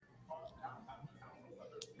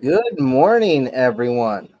Good morning,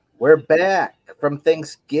 everyone. We're back from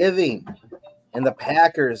Thanksgiving, and the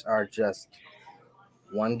Packers are just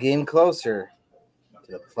one game closer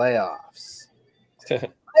to the playoffs.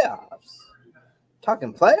 Playoffs.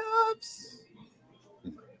 Talking playoffs?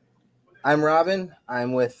 I'm Robin.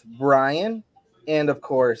 I'm with Brian, and of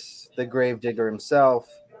course, the gravedigger himself,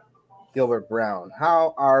 Gilbert Brown.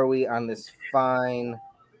 How are we on this fine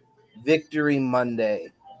Victory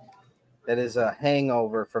Monday that is a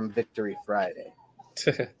hangover from Victory Friday?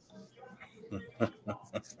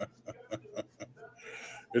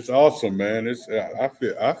 It's awesome, man.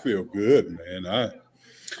 I feel good, man.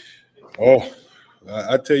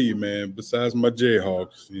 I tell you, man. Besides my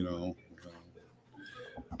Jayhawks,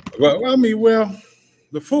 well,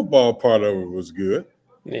 the football part of it was good.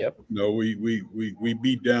 Yep. We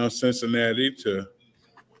beat down Cincinnati to.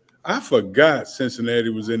 I forgot Cincinnati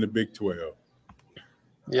was in the Big 12.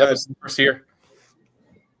 Yep. It's the first year.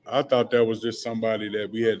 I thought that was just somebody that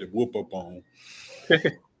we had to whoop up on.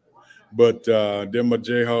 But then my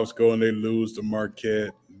Jayhawks go and they lose to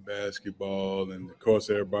Marquette in basketball, and of course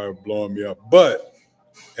everybody blowing me up. But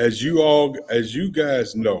as you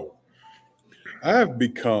guys know, I have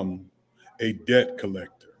become a debt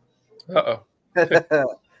collector. Uh-oh.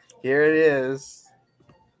 Here it is.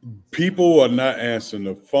 People are not answering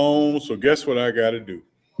the phone, so guess what I got to do?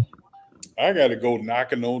 I got to go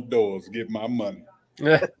knocking on doors, get my money.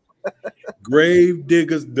 Grave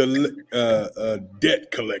Diggers,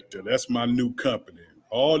 debt collector. That's my new company.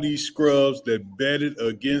 All these scrubs that betted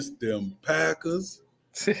against them Packers.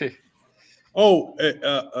 Oh,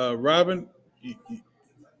 Robin,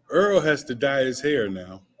 Earl has to dye his hair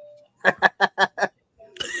now.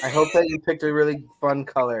 I hope that you picked a really fun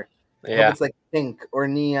color. I hope it's like pink or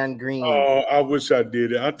neon green. Oh, I wish I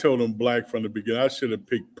did it. I told him black from the beginning. I should have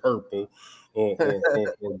picked purple or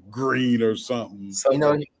green or something. You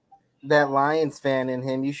know, that Lions fan in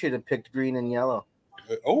him, you should have picked green and yellow.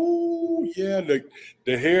 Oh, yeah,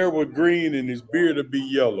 the hair was green and his beard would be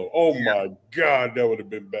yellow. Oh, my God, that would have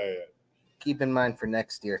been bad. Keep in mind for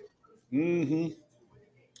next year. Mm-hmm.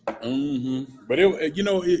 But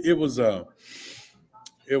it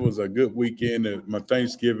was a good weekend. My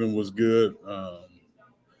Thanksgiving was good. All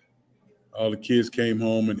the kids came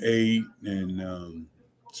home and ate and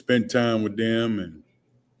spent time with them. And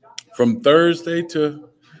from Thursday to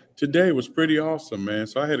today was pretty awesome, man.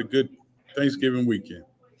 So I had a good Thanksgiving weekend.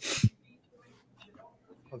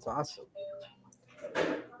 That's awesome.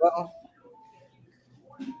 Well,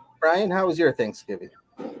 Brian, how was your Thanksgiving?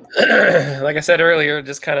 Like I said earlier,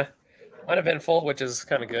 just kind of uneventful, which is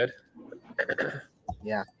kind of good.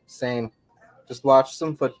 Yeah, same. Just watched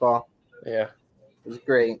some football. Yeah. It was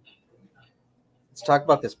great. Let's talk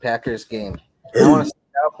about this Packers game. I want to start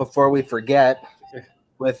out before we forget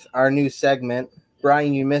with our new segment.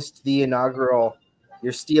 Brian, you missed the inaugural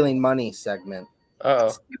You're Stealing Money segment.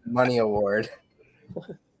 Uh-oh. Money award.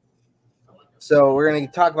 So we're going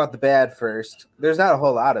to talk about the bad first. There's not a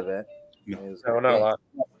whole lot of it. No, not a lot.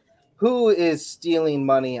 Who is stealing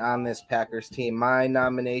money on this Packers team? My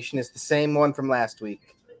nomination is the same one from last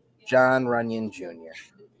week, Jon Runyan Jr.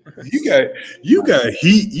 You got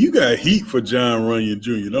heat. You got heat for Jon Runyan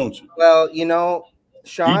Jr., don't you? Well,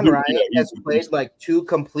 Sean Ryan has played like 2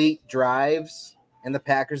 complete drives, and the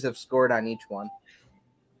Packers have scored on each one.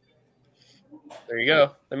 There you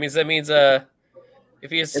go. That means if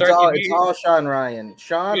he it's all Sean Ryan.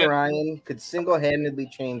 Ryan could single-handedly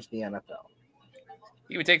change the NFL.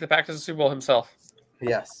 He would take the Packers to the Super Bowl himself.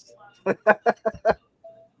 Yes.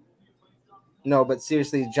 No, but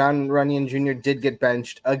seriously, Jon Runyan Jr. did get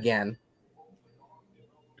benched again.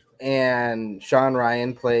 And Sean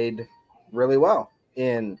Ryan played really well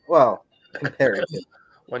comparatively.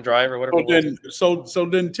 One drive or whatever. So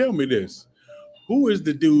then tell me this. Who is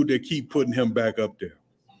the dude that keep putting him back up there?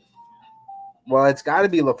 Well, it's got to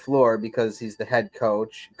be LaFleur because he's the head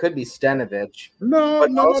coach. It could be Stenovich. No,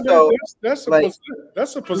 also, that's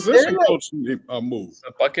a position coach move.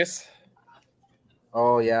 Buckus.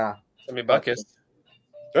 Oh yeah, Buckus.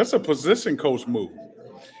 That's a position coach move,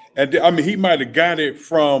 and I mean he might have got it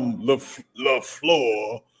from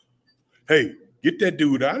LaFleur. Hey, get that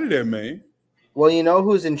dude out of there, man. Well, you know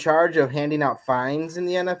who's in charge of handing out fines in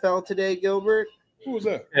the NFL today, Gilbert? Who was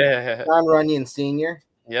that? Jon Runyan Sr.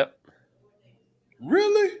 Yep.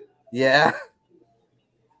 Really? Yeah.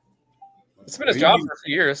 It's been his job for a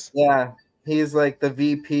few years. Yeah. He's like the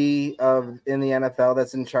VP in the NFL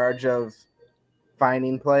that's in charge of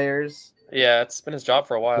fining players. Yeah, it's been his job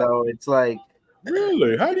for a while. So it's like,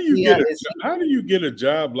 really? How do you get a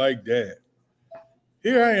job like that?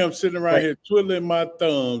 Here I am sitting around here twiddling my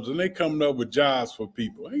thumbs, and they coming up with jobs for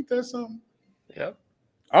people. Ain't that something? Yep.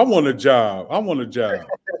 I want a job.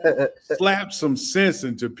 Slap some sense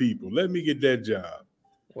into people. Let me get that job.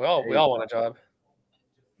 Well, we all want a job.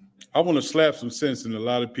 I want to slap some sense in a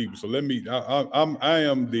lot of people. So let me. I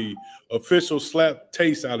am the official slap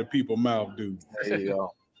taste out of people's mouth, dude. There you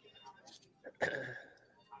go.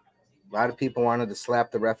 A lot of people wanted to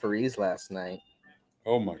slap the referees last night.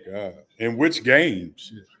 Oh my God! In which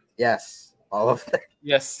games? Yes, all of them.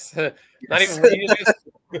 Yes. Not even.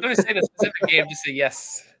 You don't say the specific game. Just say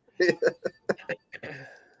yes. It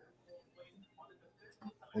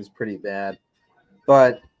was pretty bad,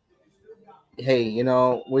 but hey, you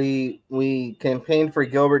know, we campaigned for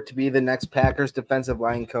Gilbert to be the next Packers defensive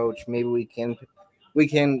line coach. Maybe we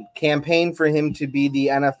can campaign for him to be the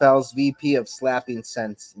NFL's VP of slapping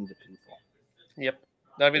sense into people. Yep,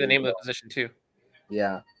 that'd be the name of the position too.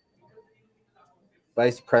 Yeah,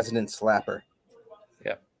 Vice President Slapper.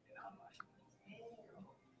 Yep.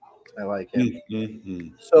 I like it.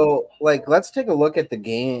 Mm-hmm. So, like, let's take a look at the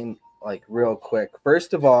game, like, real quick.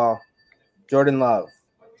 First of all, Jordan Love,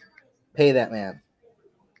 pay that man.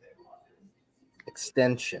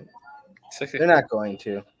 Extension. They're not going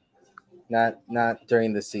to. Not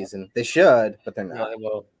during the season. They should, but they're not. No, they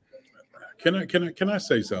won't. Can I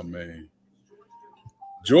say something, man?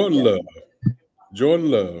 Jordan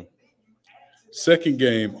Love, second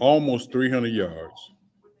game, almost 300 yards.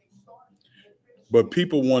 But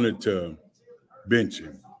people wanted to bench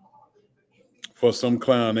him for some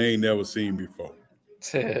clown they ain't never seen before.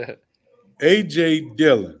 A.J.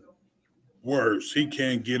 Dillon, worse. He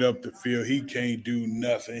can't get up the field. He can't do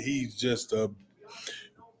nothing. He's just a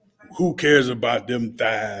who cares about them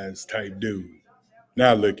thighs type dude.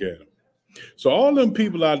 Now look at him. So all them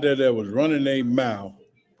people out there that was running their mouth,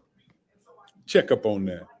 check up on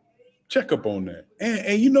that.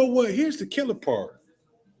 And you know what? Here's the killer part.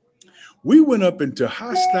 We went up into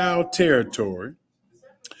hostile territory,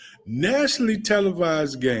 nationally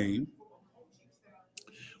televised game.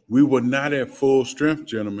 We were not at full strength,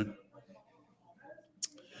 gentlemen.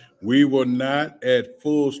 We were not at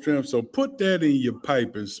full strength. So put that in your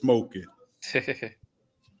pipe and smoke it.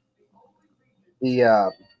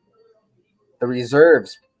 The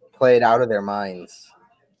reserves played out of their minds.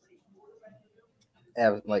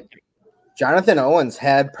 Like, Jonathan Owens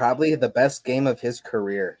had probably the best game of his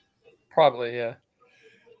career. Probably, yeah.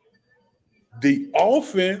 The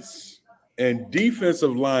offense and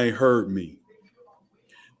defensive line hurt me.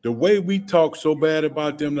 The way we talked so bad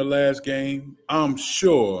about them the last game, I'm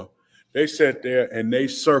sure they sat there and they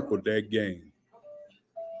circled that game.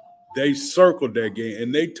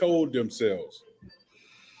 And they told themselves,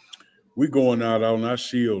 we're going out on our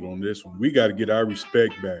shield on this one. We got to get our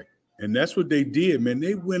respect back. And that's what they did, man.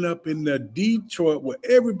 They went up in the Detroit where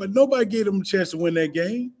nobody gave them a chance to win that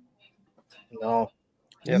game. No.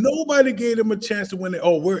 Yep. Nobody gave them a chance to win it.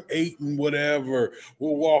 Oh, we're 8 and whatever.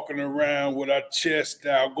 We're walking around with our chest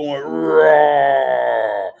out going,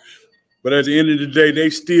 raw. But at the end of the day, they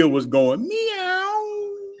still was going,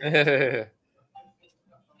 meow.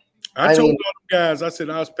 I told all the guys, I said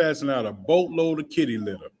I was passing out a boatload of kitty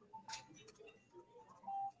litter.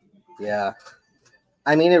 Yeah.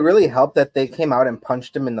 I mean, it really helped that they came out and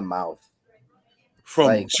punched him in the mouth.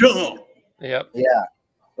 From jump. Yep. Yeah.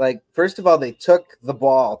 Like, first of all, they took the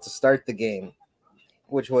ball to start the game,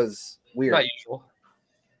 which was weird. Not usual.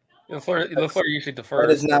 LaFleur usually defers.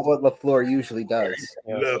 That is not what LaFleur usually does.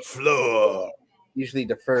 LaFleur usually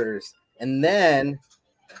defers. And then,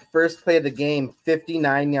 first play of the game,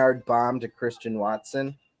 59-yard bomb to Christian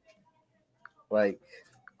Watson. Like,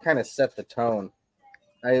 kind of set the tone.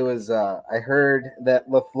 I heard that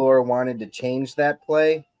LaFleur wanted to change that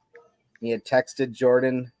play. He had texted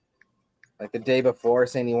Jordan like the day before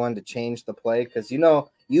saying he wanted to change the play because, you know,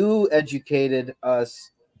 you educated us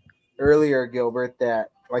earlier, Gilbert, that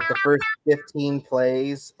like the first 15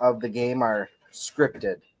 plays of the game are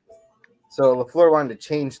scripted. So LaFleur wanted to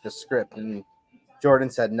change the script, and Jordan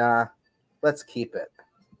said, nah, let's keep it.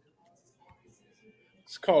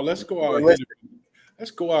 Let's go out and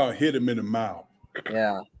hit him in the mouth.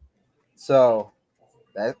 Yeah. So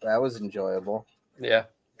that was enjoyable. Yeah.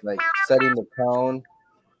 Like setting the tone.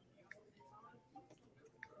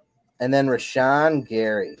 And then Rashawn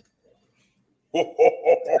Gary.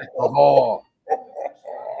 Oh.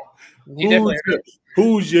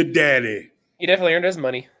 Who's your daddy? He definitely earned his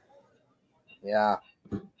money. Yeah.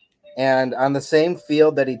 And on the same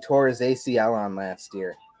field that he tore his ACL on last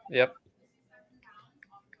year. Yep.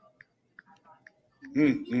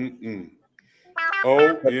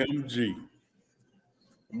 OMG.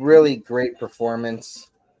 Really great performance.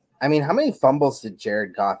 I mean, how many fumbles did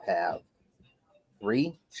Jared Goff have?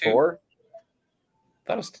 3? 4?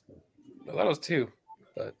 That was 2.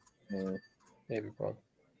 but maybe wrong.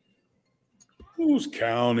 Who's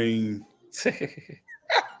counting?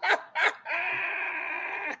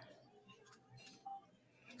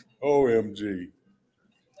 OMG.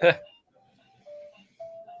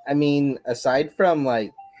 I mean, aside from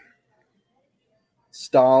like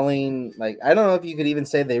stalling, like I don't know if you could even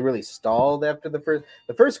say they really stalled after the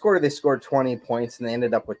first quarter. They scored 20 points and they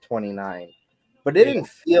ended up with 29, but it didn't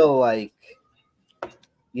feel like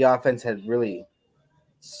the offense had really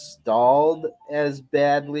stalled as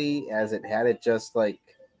badly as it had. It just like,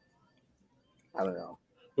 I don't know.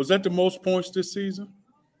 Was that the most points this season?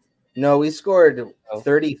 No, we scored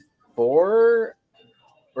 34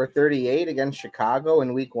 or 38 against Chicago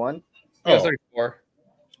in week 1. Yeah, 34.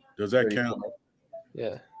 Does that 34. count?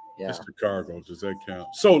 Yeah. It's Chicago. Does that count?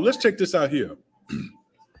 So let's check this out here.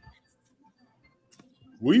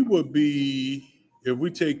 We would be, if we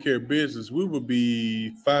take care of business, we would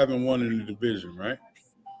be 5-1 in the division, right?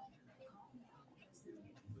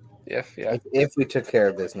 If we took care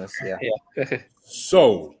of business, yeah.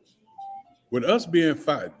 So, with us being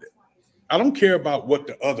 5, I don't care about what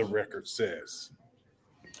the other record says.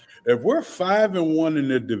 If we're 5-1 in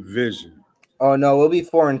the division. Oh no, we'll be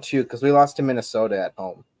 4-2 because we lost to Minnesota at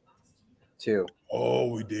home, too. Oh,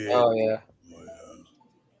 we did. Oh yeah.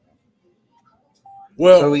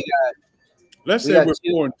 Well, so we got. Let's say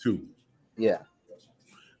we're 4-2. Yeah.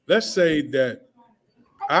 Let's say that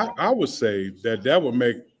I would say that would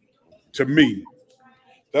make, to me,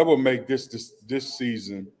 that would make this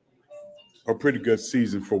season a pretty good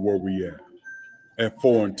season for where we at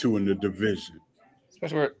 4-2 in the division.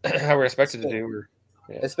 Especially how we're expected to do.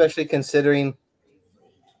 Especially considering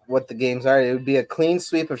what the games are. It would be a clean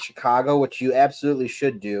sweep of Chicago, which you absolutely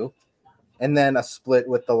should do, and then a split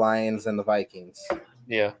with the Lions and the Vikings.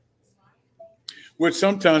 Yeah. Which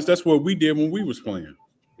sometimes that's what we did when we was playing.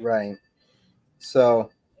 Right. So,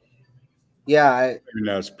 yeah. Maybe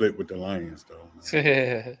not a split with the Lions, though.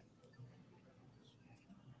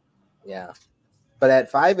 Yeah. But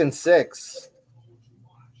at 5-6,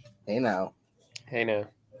 hey now.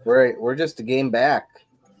 We're just a game back.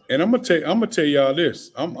 And I'm gonna tell y'all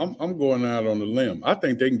this. I'm going out on a limb. I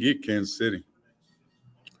think they can get Kansas City.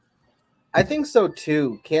 I think so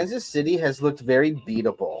too. Kansas City has looked very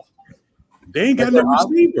beatable. They ain't got no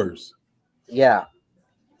receivers. Yeah.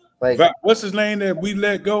 Like what's his name that we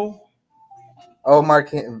let go? Oh, Mark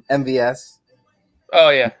MVS. Oh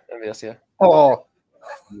yeah, MVS. Yeah. Oh.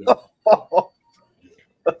 Yeah.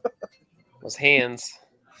 Those hands.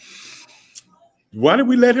 Why did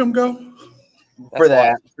we let him go? For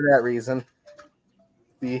that reason.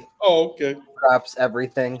 Okay. Drops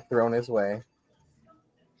everything thrown his way.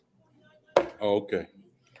 Oh, okay.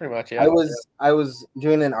 Pretty much, yeah. I was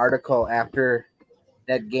doing an article after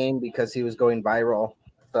that game because he was going viral,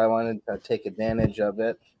 so I wanted to take advantage of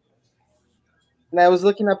it. And I was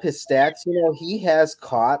looking up his stats. You know, he has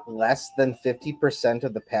caught less than 50%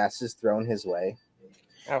 of the passes thrown his way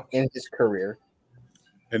in his career.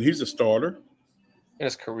 And he's a starter. In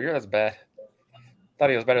his career, that's bad. Thought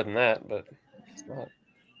he was better than that, but it's not.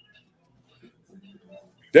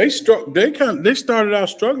 They started out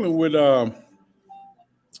struggling with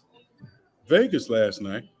Vegas last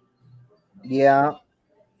night. Yeah.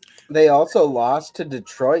 They also lost to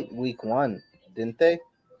Detroit week 1, didn't they?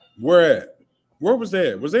 Where at? Where was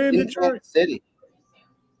that? Was they in Detroit? Kansas City.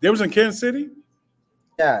 They was in Kansas City?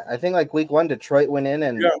 Yeah, I think like week 1, Detroit went in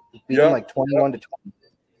and beat them like 21-20.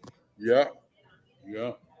 Yeah.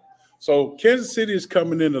 Yeah. So Kansas City is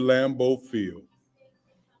coming into Lambeau Field.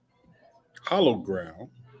 Hollow ground.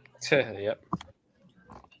 Yep.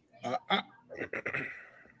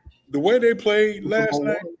 The way they played last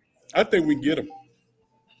night, I think we get them.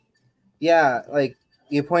 Yeah, like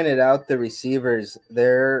you pointed out, the receivers,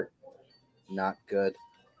 they're not good.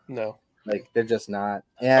 No. Like they're just not.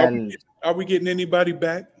 And are we getting anybody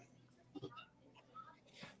back?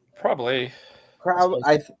 Probably.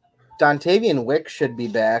 Dontavian Wick should be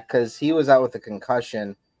back because he was out with a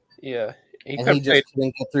concussion. Yeah. He just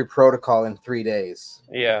couldn't get through protocol in 3 days.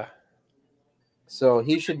 Yeah. So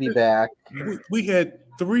he should be back. We had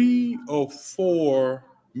 3 or 4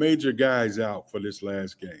 major guys out for this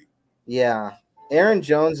last game. Yeah. Aaron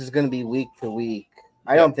Jones is going to be week to week.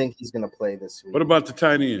 I don't think he's going to play this week. What about the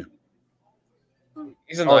tight end?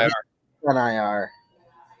 He's in IR. He's on IR.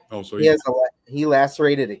 Oh, so he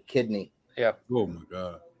lacerated a kidney. Yeah. Oh my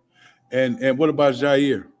God. And what about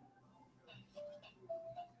Jair?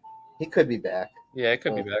 He could be back. Yeah, it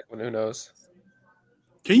could be back, but who knows?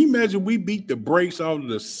 Can you imagine we beat the brakes off of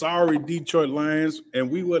the sorry Detroit Lions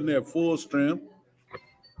and we wasn't at full strength?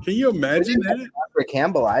 Can you imagine that? Not for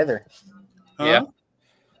Campbell either. Huh? Yeah.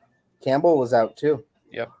 Campbell was out too.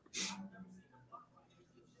 Yep.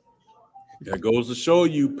 That goes to show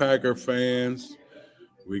you, Packer fans,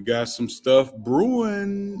 we got some stuff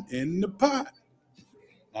brewing in the pot.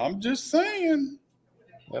 I'm just saying.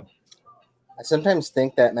 Yep. I sometimes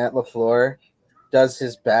think that Matt LaFleur does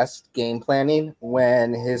his best game planning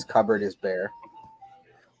when his cupboard is bare.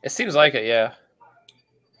 It seems like it, yeah.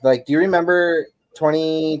 Like, do you remember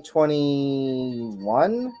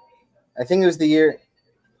 2021? I think it was the year.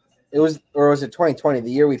 Was it 2020?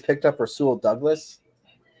 The year we picked up Rasul Douglas,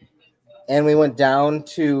 and we went down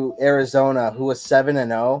to Arizona, who was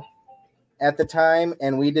 7-0 at the time,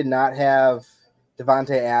 and we did not have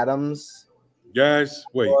Devontae Adams, Guys,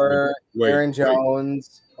 wait, Aaron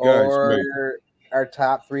Jones, Guys, or our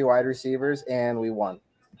top 3 wide receivers, and we won.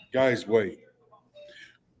 Guys, wait.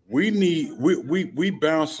 We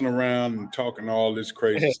bouncing around and talking all this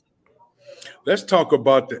crazy stuff. Let's talk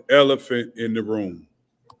about the elephant in the room.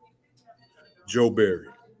 Joe Barry.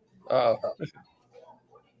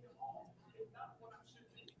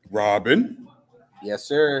 Robin. Yes,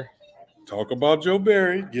 sir. Talk about Joe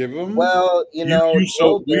Barry. Give him. Well,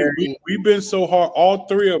 Joe Barry. We've been so hard. All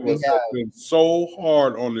 3 of us have been so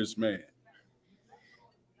hard on this man.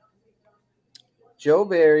 Joe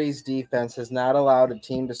Barry's defense has not allowed a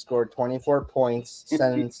team to score 24 points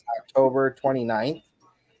since October 29th,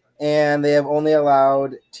 and they have only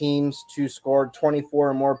allowed teams to score 24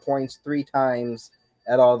 or more points 3 times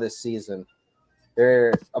at all this season.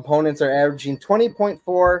 Their opponents are averaging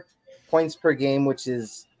 20.4 points per game, which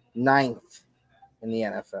is 9th in the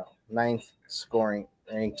NFL, 9th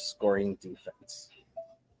ranked scoring defense.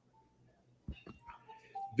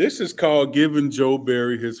 This is called giving Joe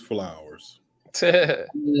Barry his flowers. I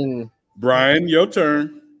mean, Brian, your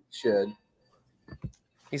turn. Should.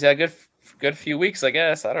 He's had a good few weeks, I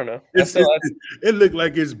guess. I don't know. It looked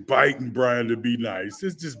like it's biting Brian to be nice.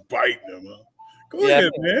 It's just biting him. Huh? Go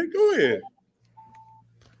ahead, man. Go ahead.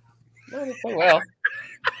 No, they play well.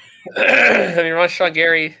 I mean, Rashawn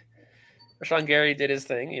Gary did his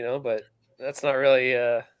thing, but that's not really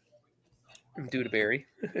due to Barry.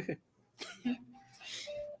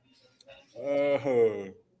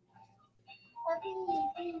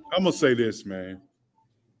 I'm gonna say this, man.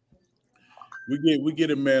 We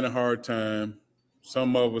get a man a hard time.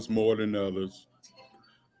 Some of us more than others,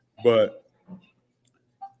 but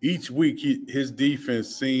each week his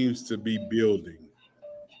defense seems to be building.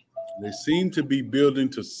 They seem to be building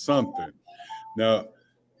to something. Now,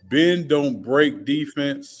 bend don't break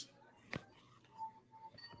defense.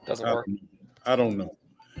 Doesn't work. I don't know,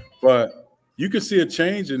 but you can see a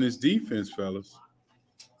change in his defense, fellas.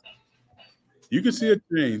 You can see a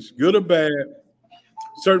change, good or bad.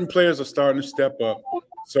 Certain players are starting to step up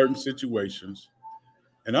certain situations,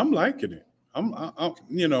 and I'm liking it.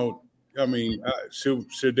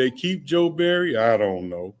 Should they keep Joe Barry? I don't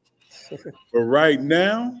know. But right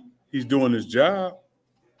now, he's doing his job,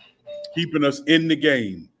 keeping us in the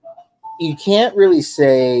game. You can't really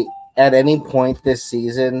say at any point this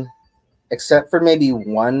season, except for maybe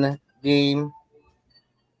one game,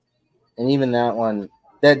 and even that one,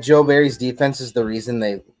 that Joe Barry's defense is the reason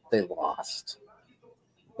they lost.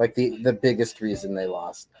 Like the biggest reason they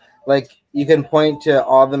lost. Like, you can point to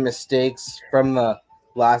all the mistakes from the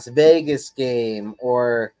Las Vegas game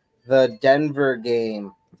or the Denver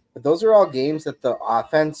game, but those are all games that the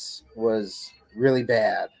offense was really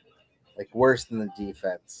bad, like worse than the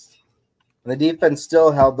defense. And the defense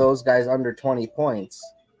still held those guys under 20 points.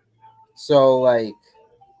 So, like,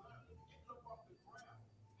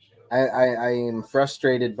 I am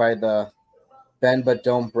frustrated by the bend but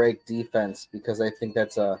don't break defense, because I think I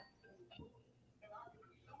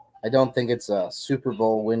don't think it's a Super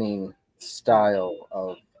Bowl winning style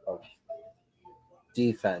of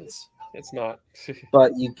defense. It's not.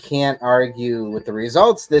 But you can't argue with the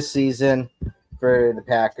results this season for the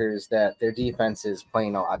Packers that their defense is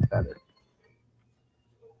playing a lot better.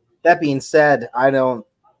 That being said, I don't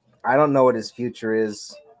know what his future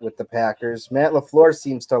is with the Packers. Matt LaFleur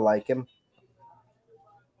seems to like him.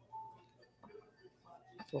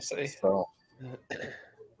 We'll see. So, I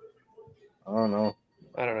don't know.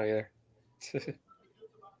 I don't know either.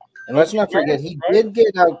 And let's not forget, he did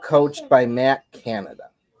get out coached by Matt Canada.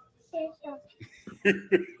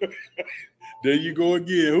 There you go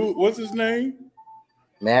again. What's his name?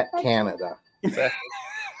 Matt Canada. Is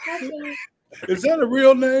that a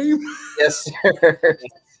real name? Yes, sir.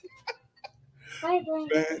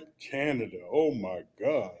 Matt Canada. Oh my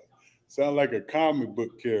God. Sound like a comic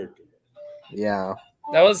book character. Yeah.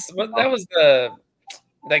 That was that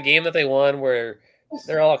game that they won where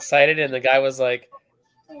they're all excited and the guy was like,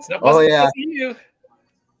 "Oh yeah, you."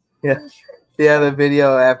 Yeah, the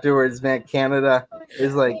video afterwards, Matt Canada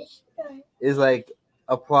is like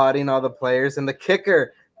applauding all the players, and the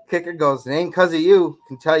kicker goes, "It ain't because of you.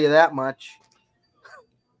 Can tell you that much."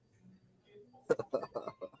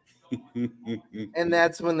 And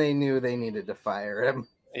that's when they knew they needed to fire him.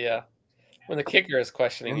 Yeah. When the kicker is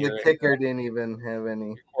questioning And your the kicker didn't even have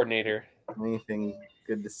coordinator. anything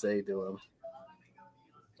good to say to him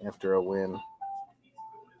after a win.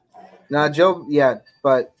 Now,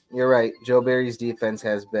 but you're right. Joe Barry's defense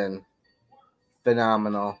has been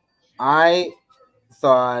phenomenal. I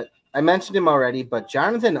thought I mentioned him already, but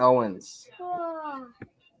Jonathan Owens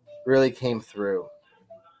really came through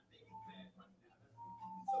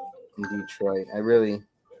in Detroit.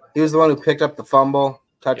 He was the one who picked up the fumble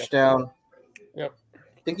touchdown. Yep.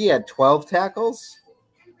 I think he had 12 tackles.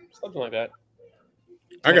 Something like that.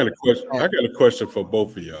 I got a question for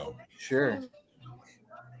both of y'all. Sure.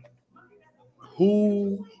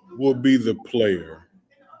 Who will be the player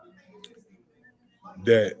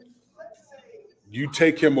that you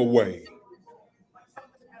take him away?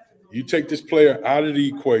 You take this player out of the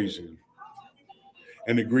equation,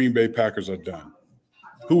 and the Green Bay Packers are done.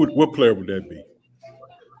 What player would that be?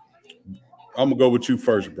 I'm gonna go with you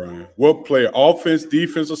first, Brian. What player, offense,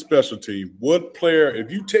 defense, or special team? What player,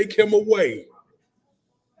 if you take him away,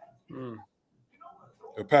 the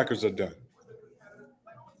Packers are done?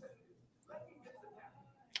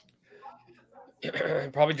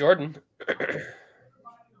 Probably Jordan.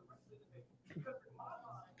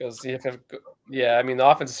 Because I mean the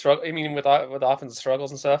offensive struggle. I mean with offensive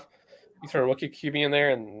struggles and stuff, you throw a rookie QB in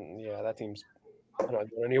there, and that team's not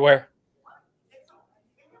going anywhere.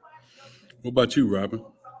 What about you, Robin?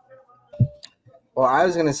 Well, I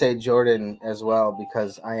was going to say Jordan as well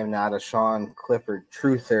because I am not a Sean Clifford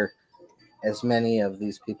truther, as many of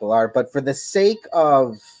these people are. But for the sake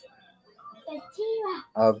of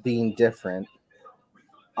being different,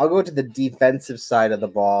 I'll go to the defensive side of the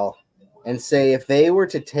ball and say if they were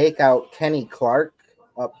to take out Kenny Clark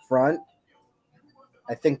up front,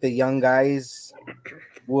 I think the young guys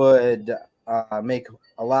would make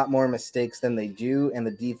a lot more mistakes than they do, and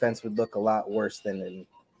the defense would look a lot worse than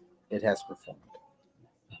it has performed.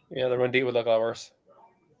 Yeah, the run D would look a lot worse.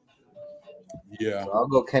 Yeah, so I'll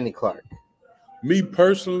go Kenny Clark. Me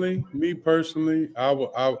personally, I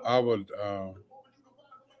would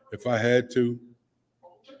if I had to,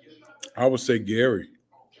 I would say Gary.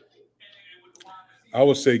 I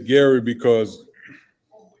would say Gary because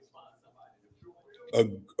a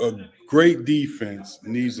great defense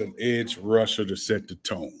needs an edge rusher to set the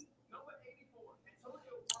tone.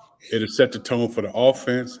 It'll set the tone for the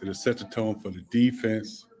offense. It'll set the tone for the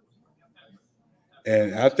defense.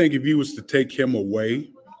 And I think if he was to take him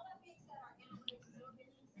away,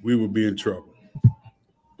 we would be in trouble.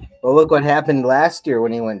 Well, look what happened last year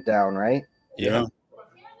when he went down, right? Yeah.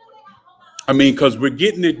 I mean, because we're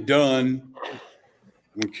getting it done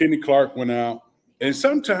when Kenny Clark went out. And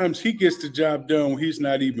sometimes he gets the job done when he's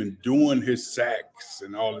not even doing his sacks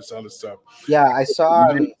and all this other stuff. Yeah, I saw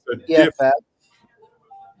on PFF,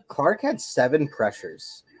 Clark had 7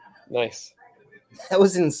 pressures. Nice. That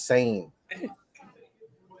was insane.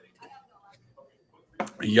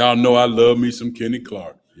 Y'all know I love me some Kenny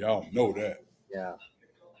Clark. Y'all know that. Yeah.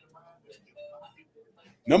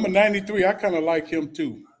 Number 93, I kind of like him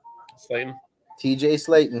too. Slayton. TJ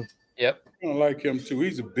Slayton. Yep. I kind of like him too.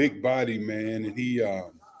 He's a big body man, and he,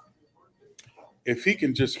 if he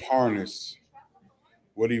can just harness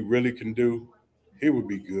what he really can do, he would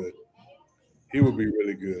be good. He would be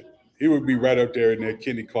really good. He would be right up there in that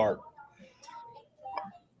Kenny Clark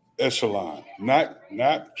echelon. Not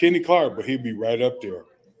Kenny Clark, but he'd be right up there.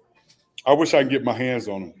 I wish I could get my hands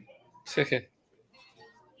on him.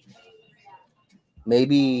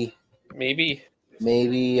 Maybe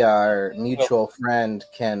our mutual friend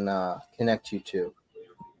can connect you to.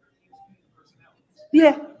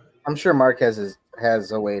 Yeah. I'm sure Mark has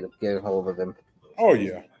a way to get a hold of him. Oh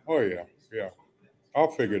yeah.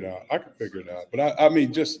 I'll figure it out. I can figure it out. But I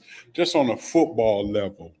mean, just on a football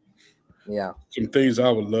level, yeah, some things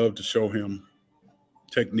I would love to show him,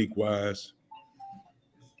 technique-wise,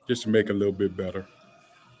 just to make it a little bit better.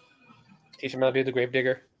 Teach him how to be the grave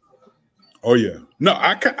digger. Oh yeah. No,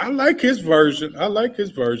 I like his version.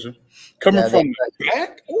 Coming from the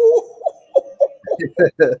back.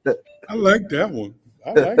 I like that one.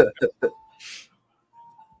 I like that.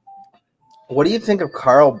 What do you think of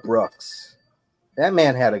Carl Brooks? That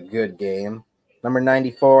man had a good game. Number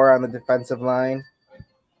 94 on the defensive line.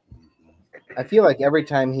 I feel like every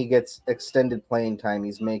time he gets extended playing time,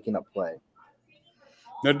 he's making a play.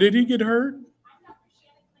 Now, did he get hurt?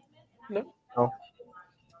 No. Oh.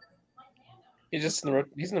 He's in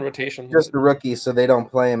the rotation. Just a rookie, so they don't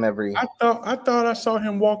play him every. I thought I saw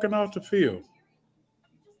him walking off the field.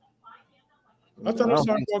 I thought I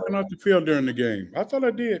saw him walking off the field during the game. I thought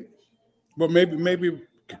I did, but maybe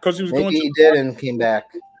because he was Maybe going. He did and came back.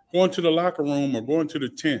 Going to the locker room or going to the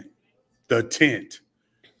tent. The tent.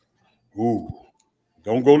 Ooh,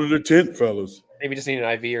 don't go to the tent, fellas. Maybe just need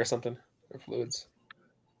an IV or something or fluids.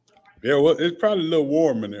 Yeah, well, it's probably a little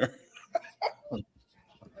warm in there.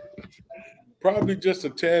 Probably just a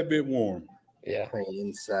tad bit warm. Yeah. Playing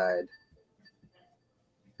inside.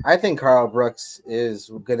 I think Karl Brooks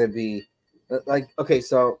is going to be okay.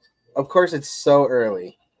 So of course it's so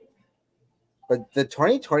early, but the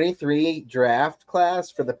 2023 draft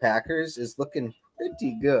class for the Packers is looking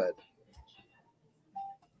pretty good.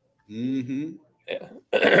 Mm-hmm. Yeah.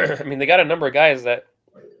 I mean, they got a number of guys that,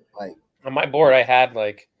 like, on my board, I had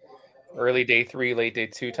like early day 3, late day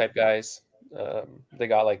 2 type guys. They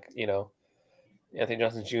got like, Anthony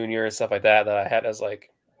Johnson Jr. and stuff like that I had as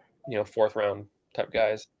like, 4th round type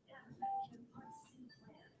guys.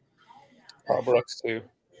 Karl Brooks too.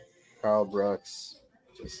 Karl Brooks,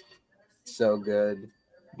 just so good.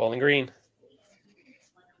 Bowling Green.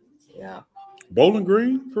 Yeah. Bowling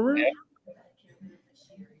Green, for real? Yeah.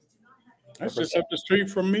 That's just up the street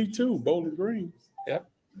from me too, Bowling Green. Yep.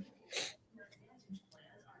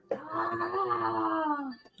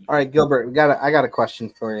 All right, Gilbert, I got a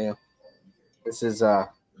question for you. This is it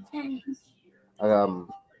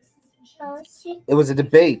was a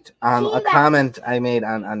debate on a comment I made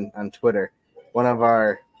on Twitter. One of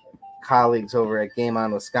our colleagues over at Game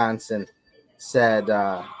On Wisconsin said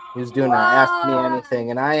he was doing asked me anything,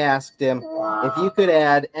 and I asked him if you could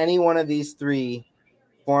add any one of these 3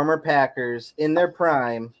 former Packers in their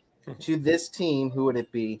prime to this team, who would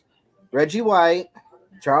it be? Reggie White,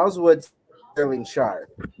 Charles Woods, Sterling Sharp.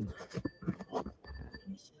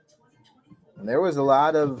 And there was a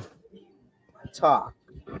lot of talk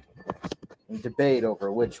and debate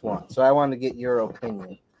over which one. So I wanted to get your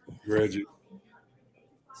opinion. Reggie.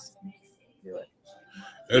 Do it.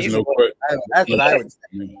 That's no question. That's what I would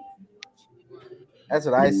say. That's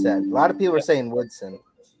what I said. A lot of people are saying Woodson.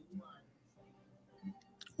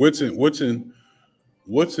 Woodson,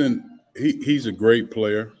 he's a great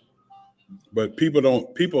player, but people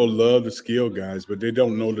love the skill guys, but they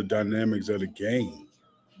don't know the dynamics of the game.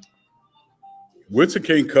 Woodson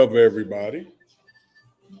can't cover everybody.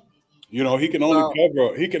 He can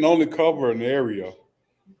only cover an area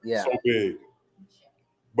so big.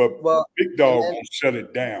 But Big Dog won't shut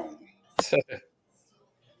it down.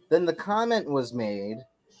 Then the comment was made,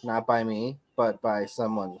 not by me, but by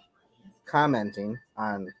someone commenting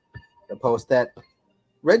on the post, that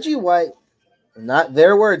Reggie White, not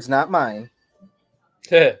their words, not mine,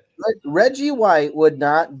 Reggie White would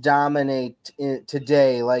not dominate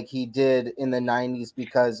today like he did in the 90s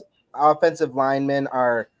because offensive linemen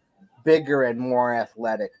are bigger and more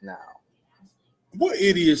athletic now. What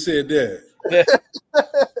idiot said that?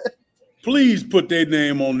 Please put their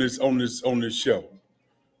name on this show,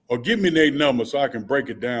 or give me their number so I can break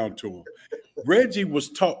it down to them. Reggie was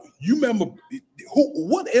talking. You remember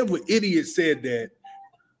whatever idiot said that?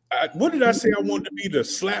 What did I say? I wanted to be the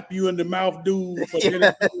slap you in the mouth dude.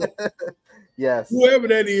 Yes. Whoever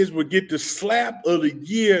that is would get the slap of the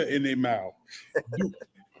year in their mouth.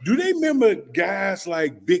 Do they remember guys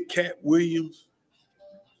like Big Cat Williams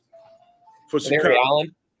for Chicago?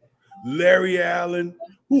 Larry Allen.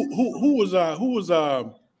 Who was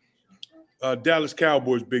Dallas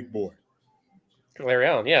Cowboys big boy? Larry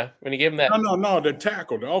Allen, yeah. When he gave him that. No, the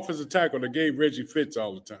offensive tackle that gave Reggie fits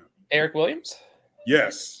all the time. Eric Williams?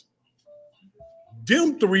 Yes.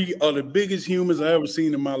 Them 3 are the biggest humans I ever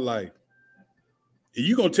seen in my life. And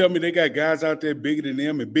you gonna tell me they got guys out there bigger than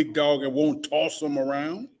them and Big Dog and won't toss them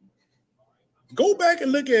around? Go back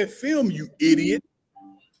and look at film, you idiot,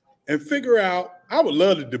 and figure out. I would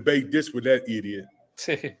love to debate this with that idiot.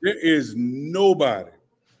 There is nobody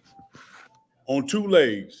on 2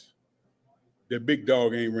 legs that Big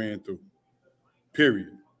Dog ain't ran through.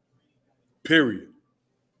 Period.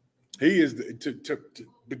 He is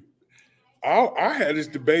I had this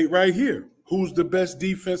debate right here. Who's the best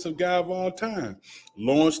defensive guy of all time?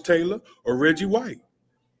 Lawrence Taylor or Reggie White?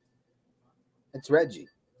 It's Reggie.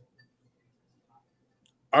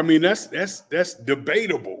 I mean, that's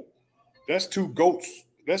debatable. That's 2 goats.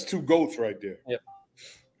 That's 2 goats right there. Yep.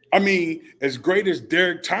 I mean, as great as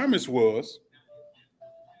Derek Thomas was,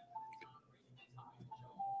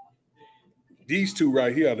 these 2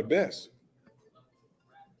 right here are the best.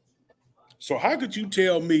 So how could you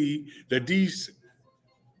tell me that these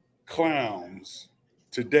clowns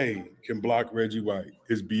today can block Reggie White?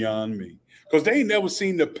 Is beyond me. Because they ain't never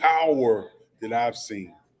seen the power that I've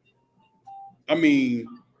seen. I mean,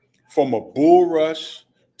 from a bull rush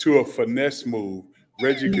to a finesse move,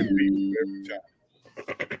 Reggie can beat you every time.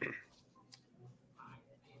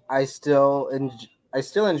 I still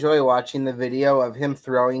enjoy watching the video of him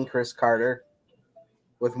throwing Chris Carter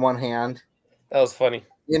with one hand That was funny.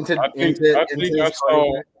 I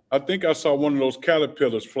think I saw one of those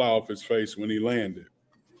caterpillars fly off his face when he landed.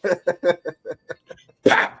 With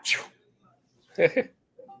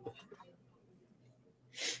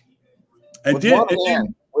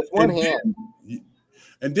one hand.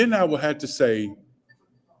 And then I would have to say,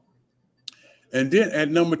 and then at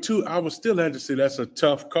number 2, I would still have to say that's a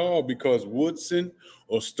tough call because Woodson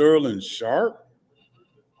or Sterling Sharp.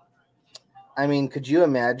 I mean, could you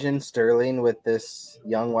imagine Sterling with this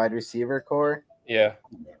young wide receiver core? Yeah.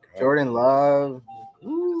 Jordan Love.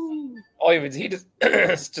 Woo. All he just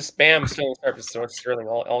spams Sterling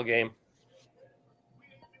all game.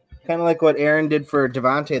 Kind of like what Aaron did for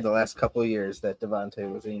Devontae the last couple of years that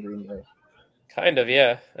Devontae was in Green Bay. Kind of,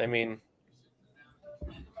 yeah. I mean,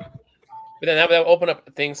 but then that would open up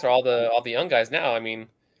things for all the young guys now. I mean,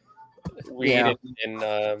 Reed and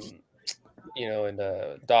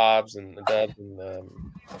Dobbs and Dubs and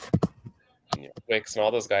Wicks and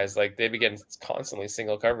all those guys, like they'd be getting constantly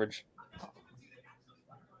single coverage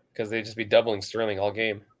because they'd just be doubling Sterling all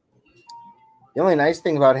game. The only nice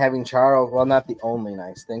thing about having Charles, well, not the only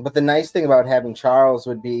nice thing, but the nice thing about having Charles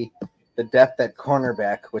would be the depth at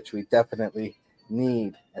cornerback, which we definitely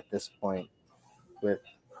need at this point with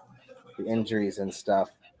the injuries and stuff.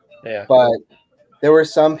 Yeah. But there were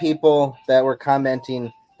some people that were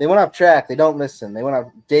commenting. They went off track. They don't listen. They went off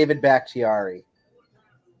David Bakhtiari.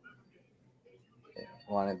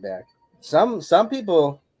 Wanted back. Some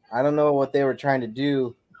people, I don't know what they were trying to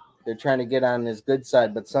do. They're trying to get on his good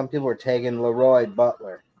side, but some people were tagging Leroy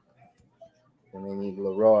Butler. And they need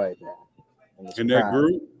Leroy back. In that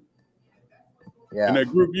group? Yeah. In that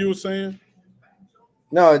group you were saying?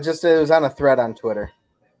 No, it was on a thread on Twitter.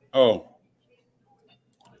 Oh.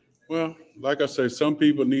 Well, like I say, some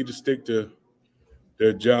people need to stick to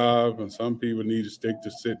their job, and some people need to stick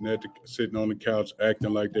to sitting on the couch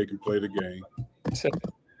acting like they can play the game.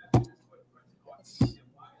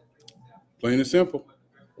 Plain and simple.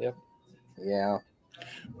 Yep. Yeah.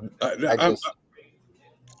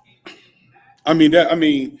 I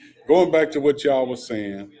mean, going back to what y'all was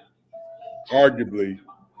saying, arguably,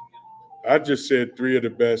 I just said 3 of the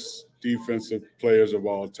best defensive players of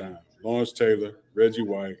all time: Lawrence Taylor, Reggie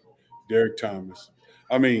White, Derek Thomas.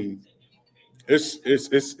 I mean,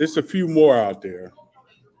 it's a few more out there.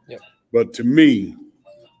 Yep. But to me,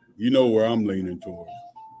 you know where I'm leaning towards.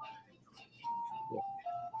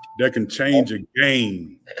 That can change a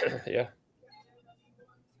game. Yeah.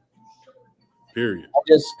 Period.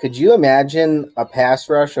 Could you imagine a pass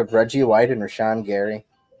rush of Reggie White and Rashawn Gary?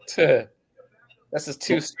 That's just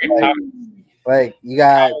 2 straight powers. Like you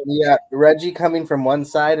got Reggie coming from one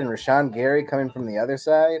side and Rashawn Gary coming from the other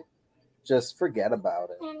side. Just forget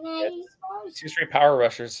about it. Yeah, 2 straight power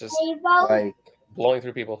rushers just like blowing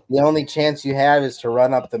through people. The only chance you have is to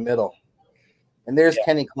run up the middle. And there's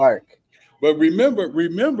Kenny Clark. But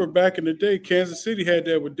remember back in the day, Kansas City had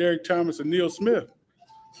that with Derek Thomas and Neil Smith.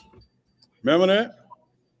 Remember that?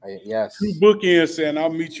 Yes. 2 bookends saying, "I'll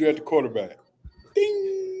meet you at the quarterback."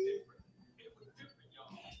 Ding.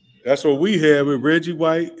 That's what we had with Reggie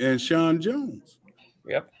White and Sean Jones.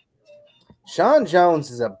 Yep. Sean Jones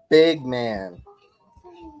is a big man.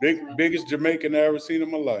 Biggest Jamaican I ever seen in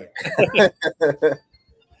my life.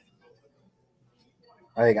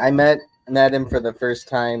 I met him for the first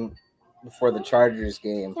time before the Chargers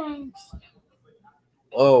game.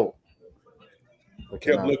 Whoa.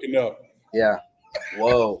 Kept looking up. Yeah.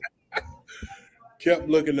 Whoa. Kept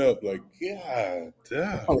looking up like, God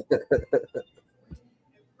damn.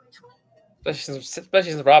 Especially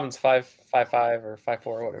since Robin's 5'5" or 5'4"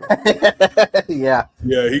 or whatever. Yeah.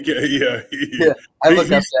 Yeah, I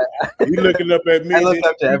look up to he looking up at me. I look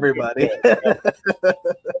up to everybody.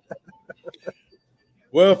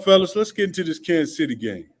 Well, fellas, let's get into this Kansas City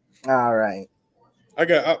game. All right.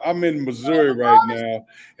 I'm in Missouri right now,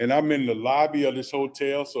 and I'm in the lobby of this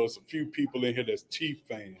hotel. So it's a few people in here that's Chief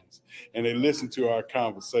fans, and they listen to our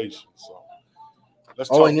conversation. So let's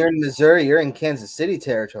talk. And you're in Missouri. You're in Kansas City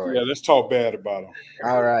territory. Yeah, let's talk bad about them.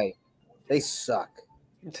 All right. They suck.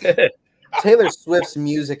 Taylor Swift's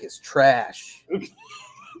music is trash. I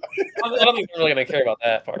don't think we're really going to care about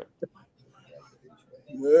that part.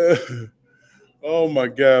 Oh, my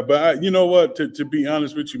God. But you know what? To be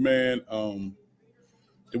honest with you, man,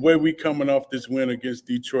 the way we coming off this win against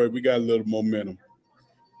Detroit, we got a little momentum.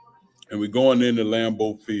 And we're going into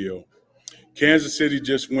Lambeau Field. Kansas City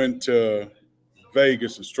just went to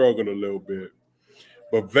Vegas and struggled a little bit.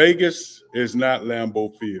 But Vegas is not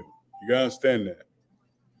Lambeau Field. You gotta understand that.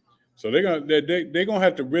 So they're gonna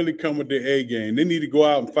have to really come with their A game. They need to go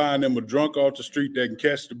out and find them a drunk off the street that can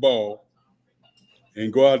catch the ball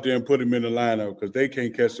and go out there and put them in the lineup because they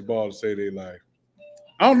can't catch the ball to save their life.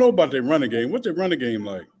 I don't know about their running game. What's their running game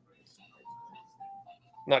like?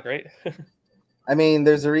 Not great. I mean,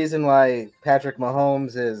 there's a reason why Patrick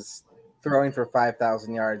Mahomes is throwing for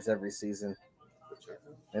 5,000 yards every season.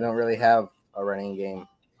 They don't really have a running game.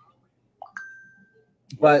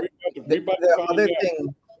 But the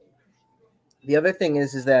other thing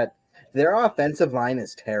is that their offensive line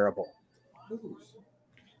is terrible.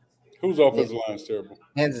 Whose offensive line is terrible?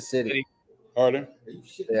 Kansas City. Are they?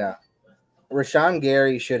 Yeah. Rashawn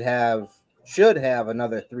Gary should have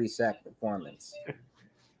another 3-sack performance.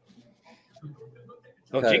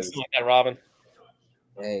 Don't jinx him like that, Robin.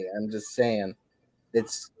 Hey, I'm just saying.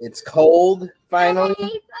 It's cold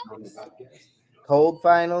finally. Cold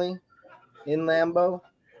finally in Lambeau.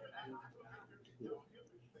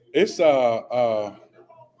 It's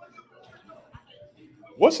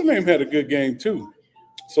what's the name had a good game too.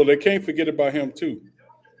 So they can't forget about him too.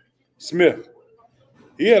 Smith.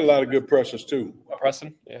 He had a lot of good pressures too.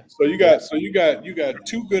 Preston, yeah. So you got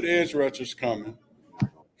 2 good edge rushers coming.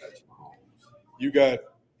 You got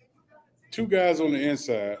 2 guys on the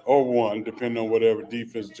inside, or 1, depending on whatever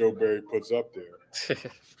defense Joe Barry puts up there.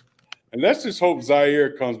 And let's just hope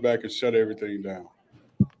Zaire comes back and shut everything down.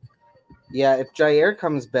 Yeah, if Jair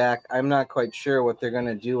comes back, I'm not quite sure what they're going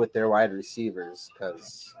to do with their wide receivers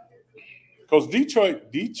because Detroit,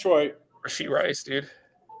 Rashee Rice, dude.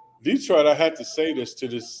 Detroit, I had to say this to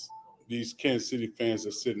these Kansas City fans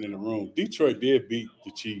that's sitting in the room. Detroit did beat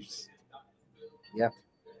the Chiefs. Yeah.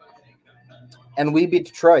 And we beat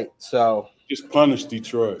Detroit, so. Just punish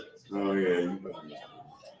Detroit. Oh, yeah.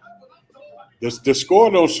 The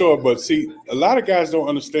score don't show it, but see, a lot of guys don't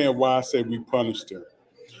understand why I say we punished them.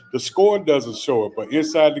 The score doesn't show it, but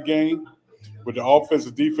inside the game, with the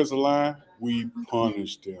offensive defensive line, we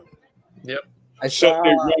punished them. Yep. Shut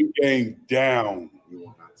their run game down.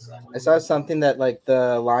 I saw something that like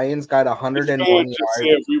the Lions got 101 yards.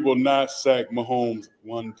 Said we will not sack Mahomes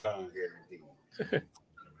one time.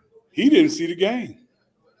 He didn't see the game.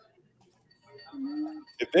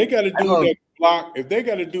 If they got a dude that can block,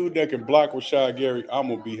 that can block Rashawn Gary, I'm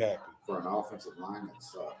gonna be happy. For an offensive line, that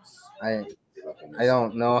sucks. I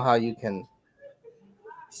don't know how you can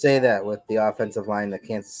say that with the offensive line that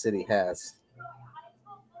Kansas City has.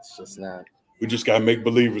 It's just not. We just gotta make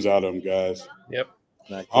believers out of them, guys. Yep.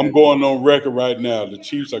 I'm going on record right now. The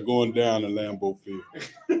Chiefs are going down in Lambeau Field.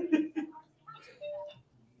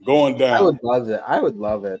 Going down. I would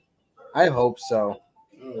love it. I hope so.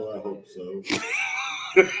 Oh, I hope so.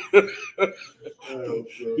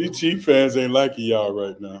 These Chiefs fans ain't liking y'all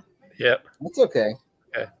right now. Yep. That's okay.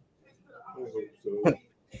 I hope so.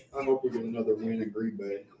 I hope we get another win in Green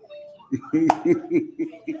Bay.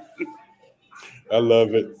 I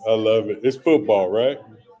love it. It's football, right?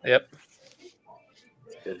 Yep.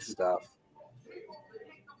 Good stuff.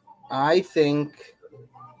 I think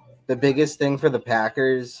the biggest thing for the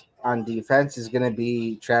Packers on defense is going to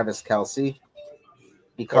be Travis Kelce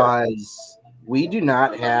because we do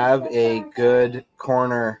not have a good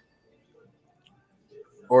corner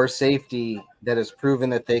or safety that has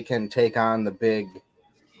proven that they can take on the big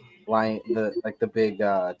line, the big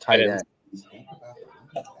tight end.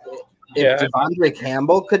 If Devondre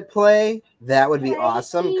Campbell could play, that would be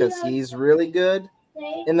awesome because he's really good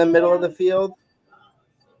in the middle of the field.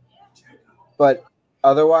 But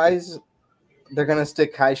otherwise, they're going to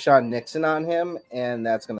stick Kyshawn Nixon on him, and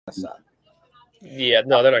that's going to suck. Yeah,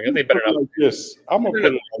 no, they're not going to. They better not. I'm going to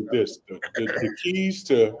put it like this. The keys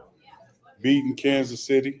to beating Kansas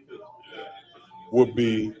City would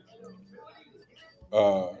be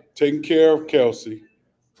taking care of Kelce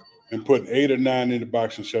and putting 8 or 9 in the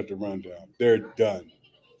box and shut the run down. They're done.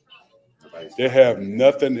 They have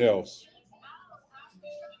nothing else.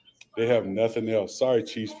 Sorry,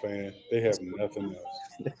 Chiefs fan. They have nothing else.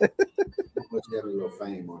 Much have a little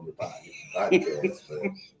fame on your podcast,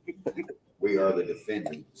 but we are the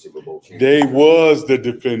defending Super Bowl champions. They was the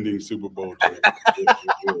defending Super Bowl champions.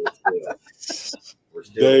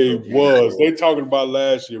 They was. They talking about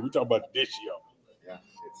last year. We talking about this year. Yeah,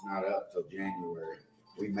 it's not up till January.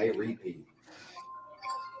 We may repeat.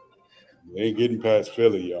 They ain't getting past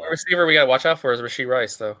Philly, y'all. The receiver we got to watch out for is Rashee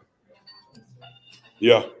Rice, though.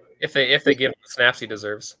 Yeah. If they give him the snaps he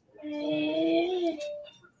deserves.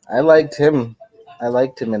 I liked him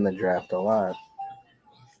in the draft a lot.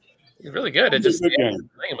 He's really good. It just the game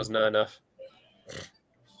was not enough.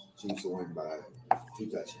 Chiefs won by 2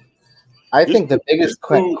 touchdowns. I think the biggest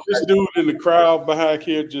this dude in the crowd behind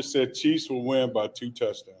here just said Chiefs will win by 2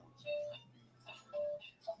 touchdowns.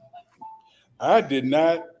 I did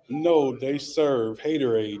not know they serve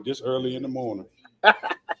Haterade this early in the morning.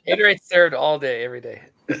 Haterade served all day, every day.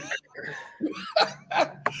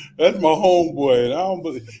 That's my homeboy, and I don't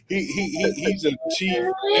believe he's a chief.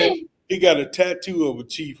 He got a tattoo of a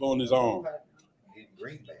chief on his arm.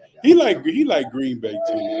 He like Green Bay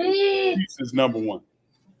too. Chiefs is number 1.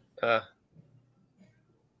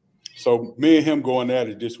 So me and him going at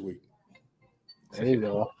it this week. There you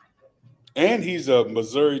go. And he's a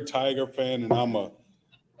Missouri Tiger fan, and I'm a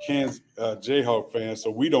Kansas Jayhawk fan, so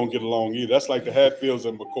we don't get along either. That's like the Hatfields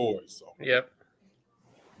and McCoys. So. Yep.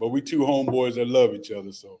 But we 2 homeboys that love each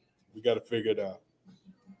other, so we got to figure it out.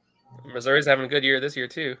 Missouri's having a good year this year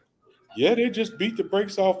too. Yeah, they just beat the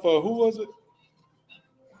brakes off. Who was it?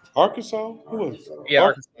 Arkansas? Who was it? Yeah,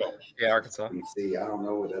 Arkansas. Yeah, Arkansas. You see, I don't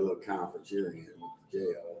know what that little conference you're in.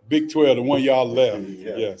 Big 12, the one y'all left.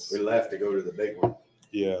 Yeah, yes. We left to go to the big one.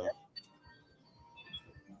 Yeah.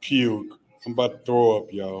 Puke. I'm about to throw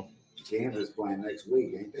up, y'all. Kansas playing next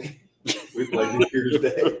week, ain't they? We play New Year's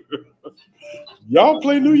Day. Y'all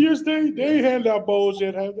play New Year's Day? They ain't handed out bowls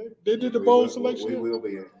yet, have they? They did the bowl selection? We will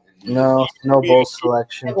be. No bowl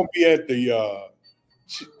selection. We're going to be at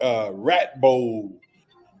the Rat Bowl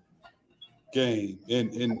game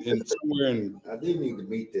in somewhere in. I do need to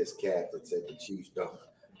meet this cat that said the Chiefs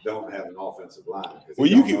don't have an offensive line. Well,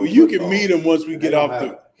 you can meet him once we get off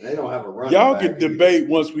the. They don't have a run. Y'all can debate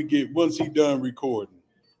once he done recording.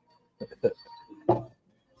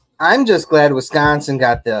 I'm just glad Wisconsin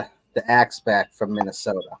got the axe back from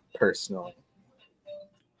Minnesota. Personally,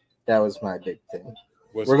 that was my big thing.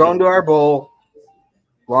 We're going to our bowl,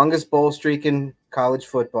 longest bowl streak in college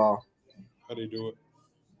football. How they do it?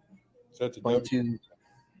 Is that the 22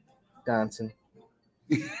 Wisconsin.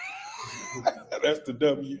 That's the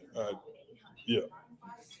W. Yeah.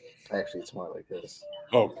 Actually, it's more like this.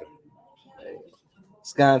 Okay.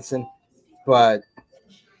 Wisconsin. But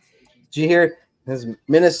did you hear? This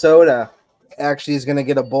Minnesota actually is going to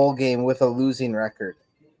get a bowl game with a losing record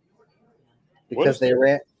because they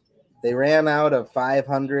ran out of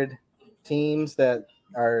 500 teams that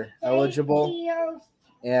are eligible,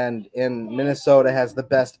 and Minnesota has the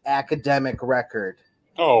best academic record.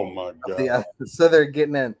 Oh my God! So they're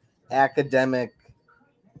getting an academic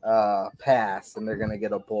pass, and they're going to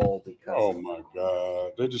get a bowl because. Oh my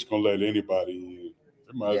God! They're just going to let anybody in.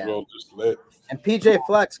 They might as well just let. And PJ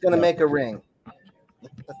Fleck's going to make a ring.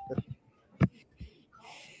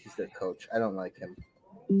 He's their coach. I don't like him,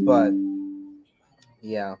 but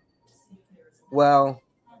yeah. Well,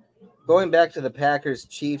 going back to the Packers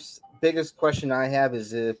Chiefs, biggest question I have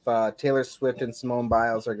is if Taylor Swift and Simone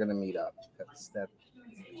Biles are going to meet up. That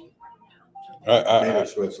Taylor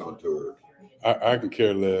Swift's on tour. I can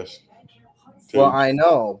care less. Well, I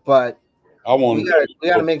know, but we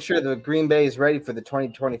got to make sure the Green Bay is ready for the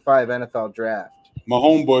 2025 NFL Draft. My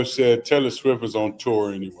homeboy said Taylor Swift is on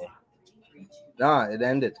tour anyway. Nah, it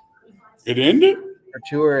ended. It ended? Her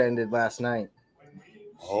tour ended last night.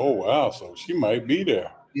 Oh wow! So she might be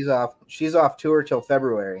there. She's off tour till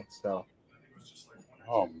February. So.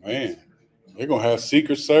 Oh man, they're gonna have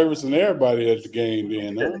Secret Service and everybody at the game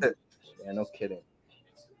then, huh? Yeah, no kidding.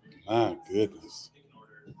 My goodness.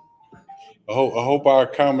 I hope our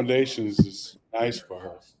accommodations is nice for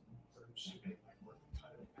her.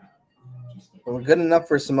 Well, good enough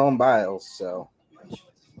for Simone Biles. So,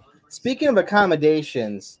 speaking of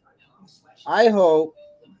accommodations, I hope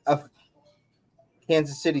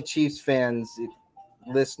Kansas City Chiefs fans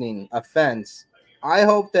listening, offense. I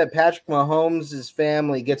hope that Patrick Mahomes'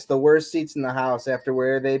 family gets the worst seats in the house after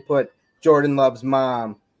where they put Jordan Love's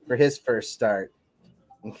mom for his first start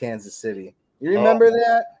in Kansas City. You remember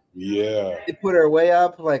that? Yeah. They put her way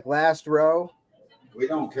up, like last row. We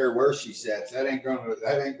don't care where she sits. That ain't gonna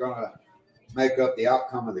make up the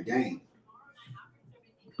outcome of the game.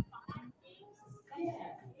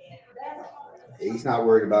 He's not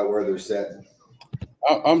worried about where they're sitting.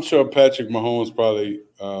 I'm sure Patrick Mahomes probably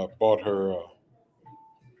bought her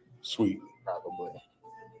suite. Probably.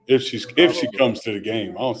 If she comes to the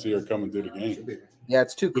game. I don't see her coming to the game. Yeah,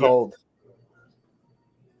 it's too cold.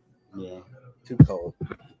 Yeah. Too cold.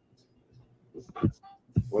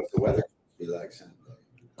 What's the weather be like Sunday?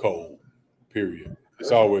 Cold. Period.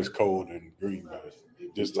 It's always cold in Green Bay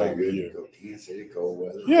this time of year. Kansas City, cold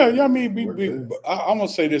weather. Yeah. I mean, I'm gonna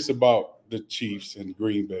say this about the Chiefs and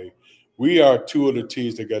Green Bay. We are two of the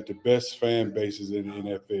teams that got the best fan bases in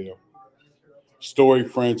the NFL.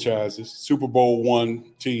 Storied franchises, Super Bowl I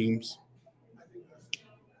teams.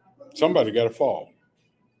 Somebody got to fall.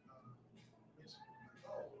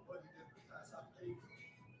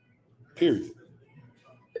 Period.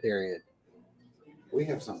 Period. We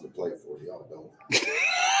have something to play for. Y'all don't.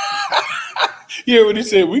 Yeah, when he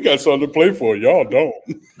said we got something to play for, y'all don't.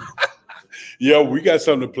 Yeah, we got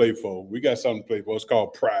something to play for. It's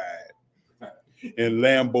called Pride in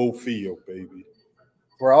Lambeau Field, baby.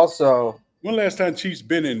 We're also When last time Chiefs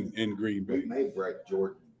been in Green We Bay? may break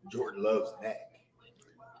Jordan Love's neck.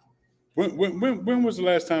 When was the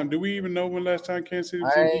last time? Do we even know when last time Kansas City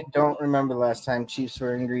was in? I don't remember the last time Chiefs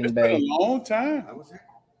were in Green It's Bay. been a long time. I was there.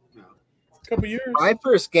 No. A couple years. My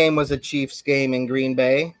first game was a Chiefs game in Green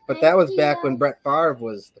Bay, but that was back when Brett Favre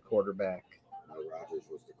was the quarterback. No, Rodgers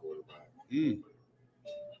was the quarterback.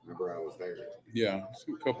 Remember, I was there. Yeah, it's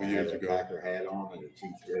a couple I years had a ago. Packer hat on and a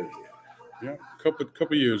Chiefs jersey. Yeah,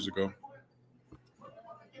 couple years ago.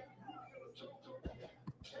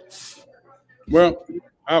 Well,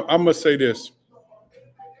 I must say this.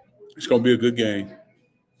 It's going to be a good game.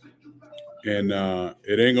 And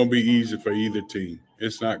it ain't going to be easy for either team.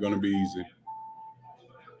 It's not going to be easy.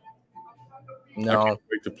 I No. can't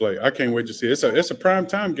wait to play. I can't wait to see it. It's a prime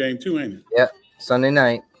time game too, ain't it? Yep. Sunday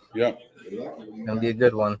night. Yeah. Gonna be a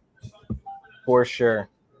good one. For sure.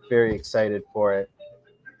 Very excited for it.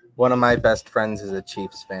 One of my best friends is a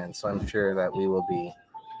Chiefs fan, so I'm sure that we will be.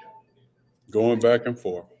 Going back and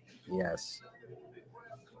forth. Yes.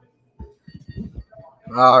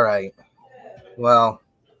 All right. Well,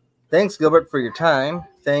 thanks, Gilbert, for your time.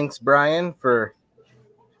 Thanks, Brian, for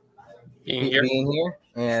being here.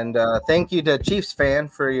 And thank you to Chiefs fan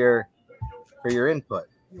for your input.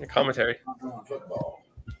 The commentary. Football.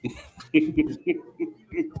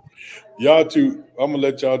 Y'all two, I'm gonna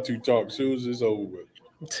let y'all two talk as soon as it's over with.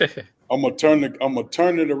 I'm gonna turn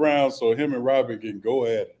it around so him and Robbie can go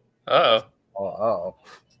at it. Uh-oh. Oh.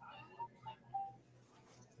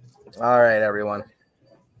 All right, everyone.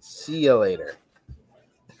 See you later.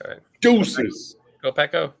 All right. Deuces. Go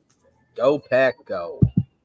Pack Go. Go Pack Go.